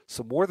ratio.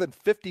 So more than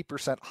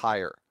 50%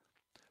 higher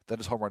than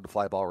his home run to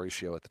fly ball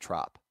ratio at the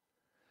Trop.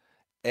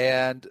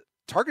 And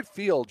Target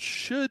Field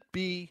should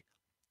be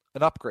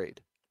an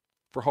upgrade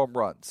for home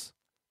runs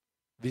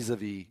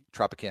vis-a-vis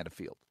Tropicana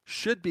Field.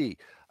 Should be.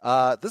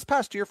 This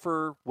past year,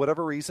 for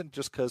whatever reason,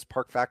 just because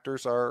park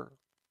factors are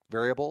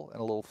variable and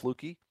a little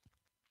fluky,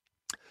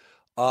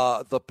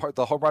 the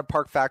home run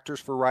park factors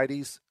for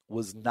righties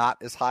was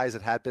not as high as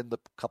it had been the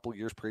couple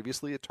years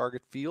previously at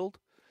Target Field.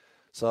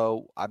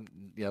 So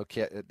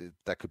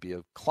that could be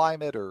a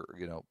climate or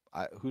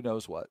who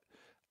knows what.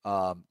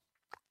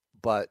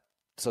 But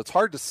so it's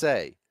hard to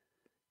say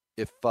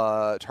if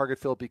Target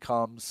Field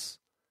becomes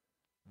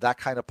that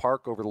kind of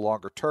park over the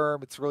longer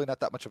term. It's really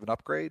not that much of an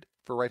upgrade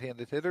for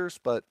right-handed hitters,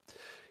 but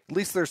at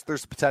least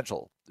there's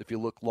potential if you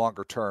look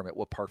longer term at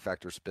what park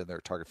factors have been there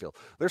at Target Field.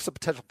 There's some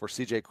potential for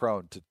C.J.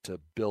 Cron to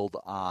build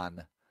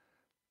on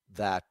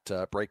that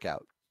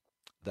breakout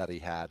that he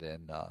had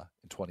in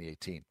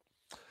 2018.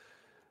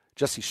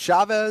 Jesse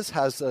Chavez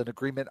has an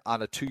agreement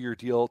on a 2-year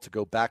deal to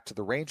go back to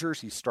the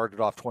Rangers. He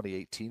started off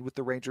 2018 with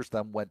the Rangers,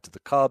 then went to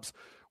the Cubs,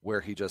 where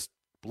he just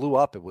blew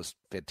up. It was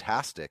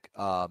fantastic.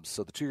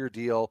 So the 2-year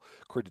deal,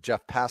 according to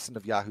Jeff Passan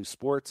of Yahoo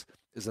Sports,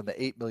 is in the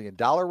 $8 million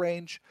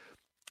range.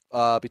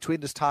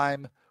 Between his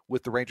time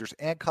with the Rangers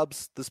and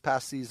Cubs this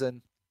past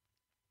season,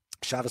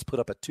 Chavez put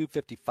up a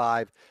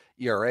 .255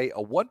 ERA,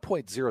 a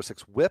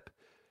 1.06 whip,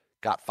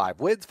 got 5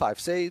 wins, 5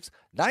 saves,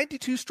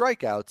 92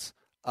 strikeouts.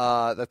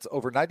 That's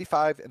over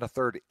 95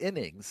 1/3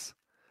 innings.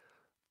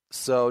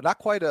 So not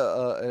quite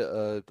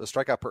a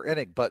strikeout per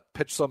inning, but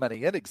pitched so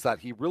many innings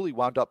that he really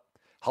wound up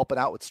helping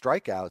out with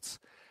strikeouts.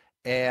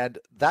 And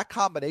that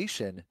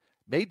combination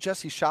made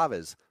Jesse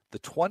Chavez the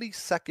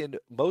 22nd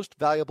most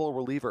valuable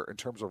reliever in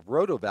terms of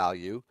roto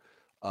value,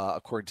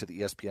 according to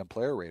the ESPN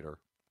Player Rater.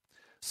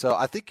 So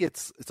I think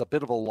it's a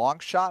bit of a long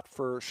shot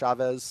for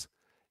Chavez.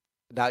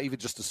 Now, even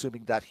just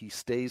assuming that he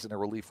stays in a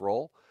relief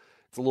role,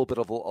 it's a little bit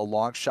of a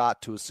long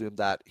shot to assume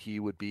that he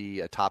would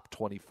be a top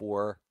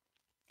 24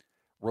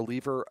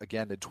 reliever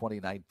again in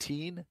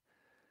 2019.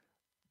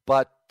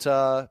 But,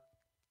 a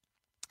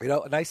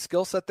nice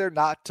skill set there.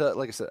 Not,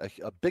 like I said,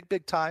 a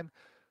big time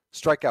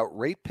strikeout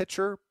rate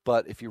pitcher,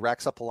 but if he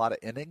racks up a lot of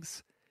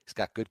innings, he's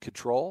got good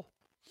control.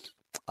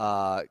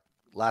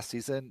 Last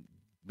season,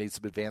 made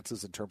some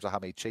advances in terms of how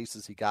many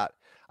chases he got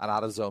on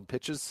out-of-zone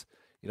pitches.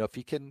 If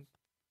he can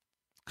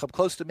come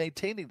close to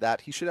maintaining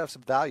that, he should have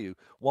some value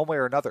one way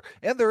or another.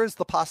 And there is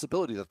the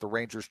possibility that the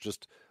Rangers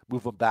just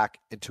move him back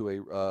into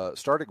a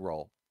starting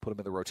role, put him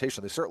in the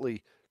rotation. They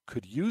certainly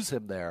could use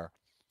him there,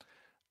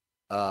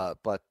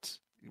 but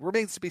it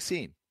remains to be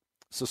seen.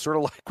 So sort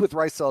of like with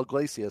Raisel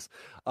Iglesias,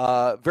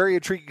 very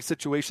intriguing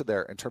situation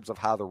there in terms of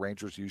how the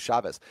Rangers use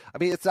Chavez. I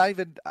mean, it's not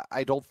even,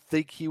 I don't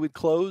think he would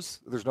close.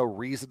 There's no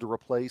reason to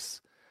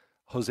replace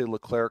Jose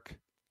Leclerc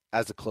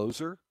as a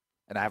closer,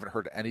 and I haven't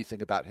heard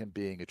anything about him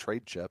being a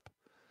trade chip.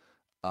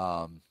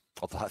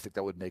 Although I think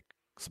that would make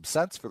some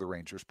sense for the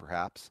Rangers,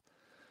 perhaps.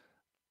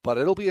 But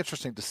it'll be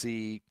interesting to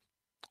see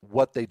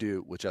what they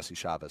do with Jesse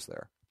Chavez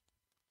there.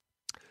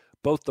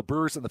 Both the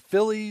Brewers and the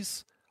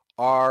Phillies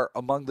are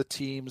among the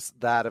teams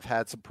that have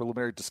had some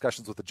preliminary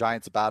discussions with the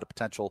Giants about a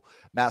potential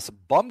Matt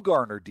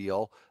Bumgarner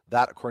deal.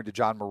 That, according to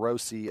John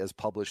Morosi, as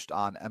published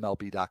on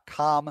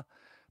MLB.com.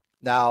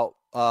 Now,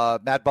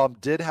 Mad Bum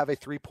did have a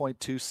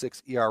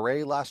 3.26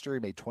 ERA last year. He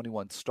made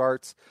 21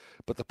 starts,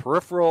 but the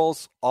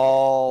peripherals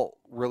all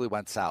really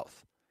went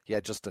south. He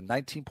had just a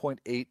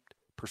 19.8%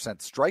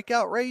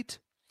 strikeout rate,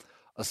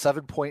 a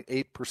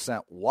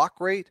 7.8% walk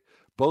rate,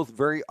 both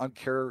very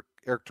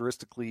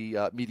uncharacteristically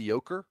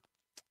mediocre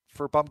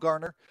for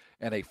Bumgarner,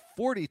 and a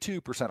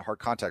 42% hard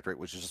contact rate,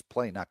 which is just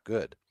plain not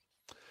good.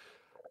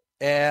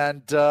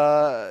 And,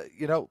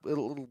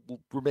 it'll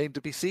remain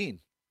to be seen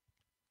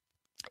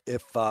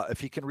if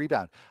he can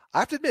rebound. I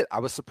have to admit,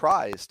 I was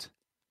surprised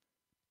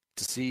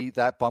to see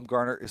that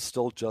Bumgarner is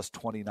still just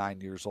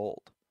 29 years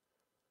old.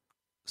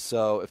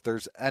 So if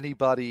there's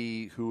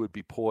anybody who would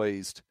be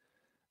poised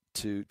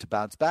to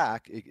bounce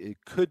back, it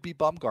could be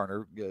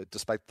Bumgarner,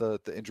 despite the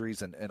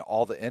injuries and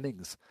all the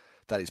innings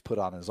that he's put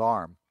on his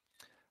arm.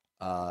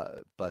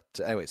 But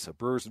anyway, so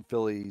Brewers and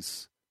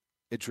Phillies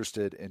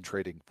interested in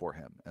trading for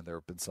him, and there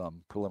have been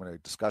some preliminary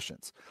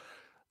discussions.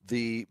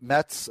 The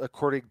Mets,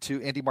 according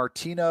to Andy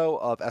Martino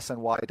of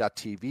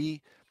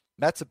SNY.TV,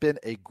 Mets have been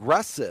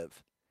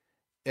aggressive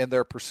in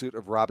their pursuit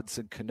of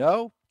Robinson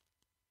Cano.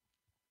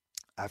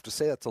 I have to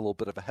say that's a little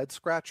bit of a head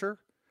scratcher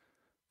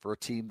for a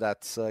team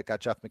that's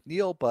got Jeff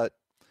McNeil, but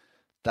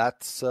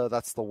that's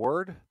the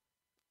word.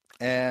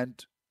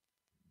 And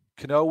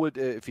Cano would,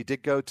 if he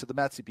did go to the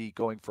Mets, he'd be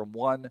going from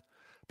one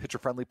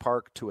pitcher-friendly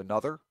park to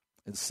another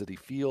in Citi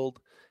Field.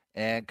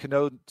 And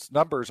Cano's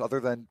numbers, other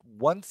than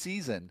one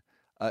season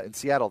in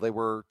Seattle, they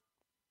were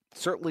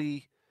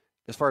certainly,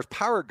 as far as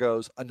power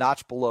goes, a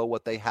notch below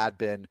what they had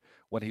been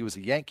when he was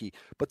a Yankee,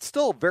 but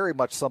still very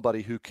much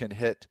somebody who can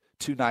hit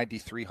 290,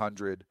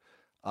 300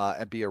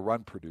 and be a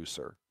run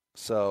producer.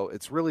 So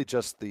it's really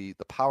just the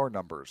power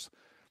numbers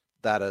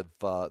that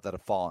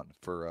have fallen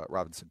for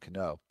Robinson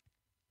Cano.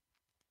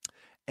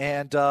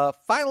 And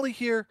finally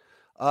here,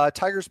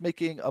 Tigers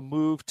making a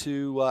move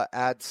to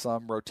add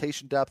some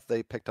rotation depth.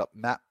 They picked up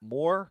Matt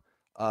Moore,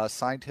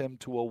 signed him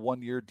to a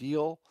one-year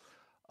deal.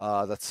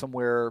 That's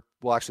somewhere,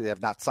 well, actually, they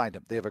have not signed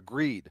him. They have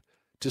agreed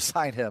to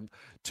sign him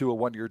to a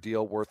one-year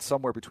deal worth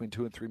somewhere between $2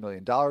 and $3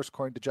 million,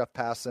 according to Jeff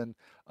Passan.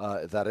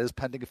 That is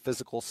pending a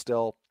physical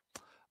still.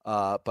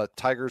 But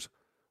Tigers,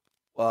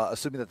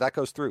 assuming that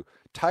goes through,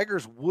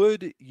 Tigers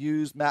would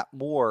use Matt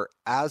Moore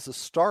as a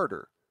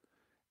starter.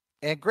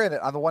 And granted,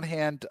 on the one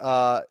hand,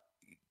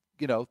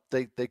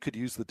 they could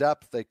use the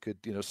depth. They could,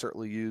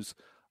 certainly use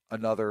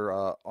another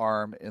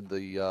arm in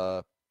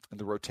the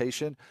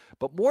rotation.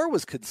 But Moore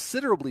was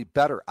considerably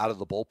better out of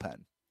the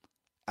bullpen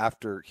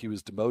after he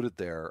was demoted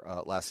there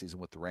last season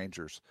with the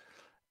Rangers.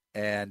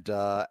 And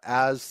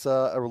as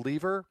a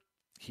reliever,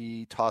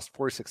 he tossed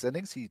 46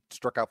 innings. He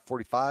struck out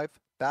 45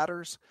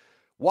 batters,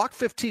 walked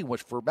 15,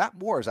 which for Matt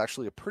Moore is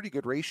actually a pretty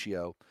good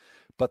ratio.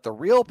 But the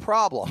real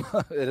problem,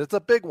 and it's a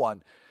big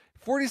one,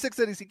 46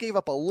 innings, he gave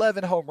up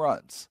 11 home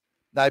runs.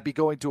 Now, I'd be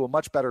going to a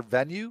much better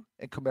venue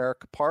in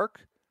Comerica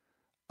Park,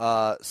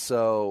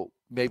 so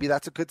maybe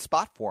that's a good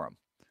spot for him.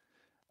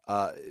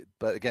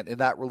 But again, in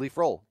that relief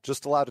role,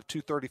 just allowed a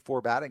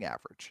 .234 batting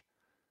average,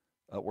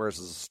 whereas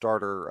as a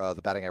starter,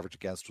 the batting average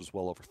against was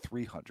well over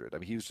 300. I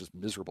mean, he was just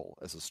miserable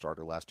as a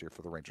starter last year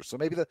for the Rangers. So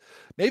maybe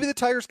the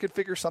Tigers could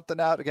figure something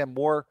out. Again,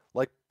 more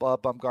like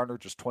Bumgarner,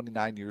 just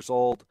 29 years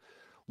old.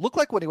 Looked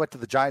like when he went to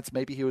the Giants,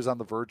 maybe he was on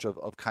the verge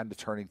of kind of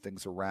turning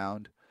things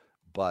around.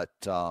 But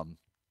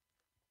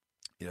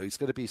he's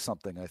going to be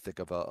something, I think,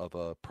 of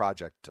a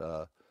project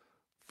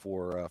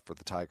for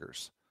the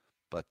Tigers.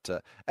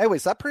 But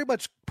anyways, that pretty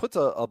much puts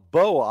a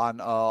bow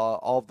on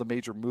all of the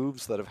major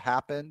moves that have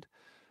happened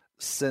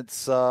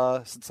since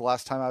the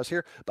last time I was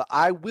here. But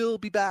I will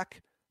be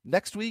back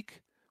next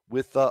week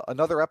with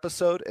another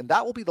episode, and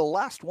that will be the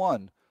last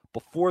one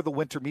before the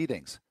winter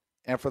meetings.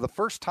 And for the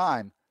first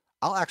time,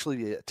 I'll actually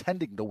be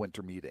attending the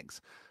winter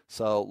meetings.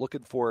 So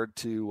looking forward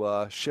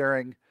to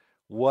sharing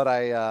what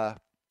I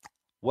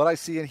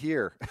see and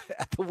hear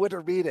at the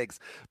winter meetings.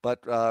 But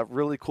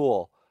really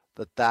cool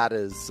that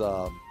is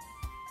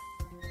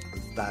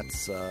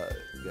that's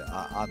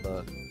on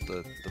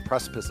the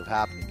precipice of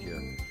happening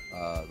here,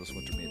 those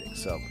winter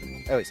meetings. So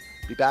anyways,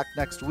 be back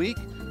next week.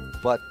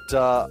 But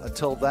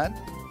until then,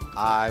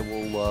 I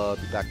will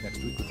be back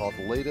next week with all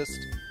the latest.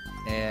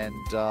 And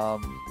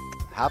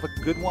have a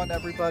good one,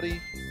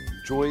 everybody.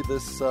 Enjoy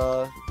this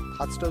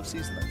hot stove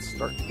season that's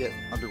starting to get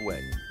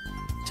underway.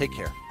 Take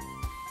care.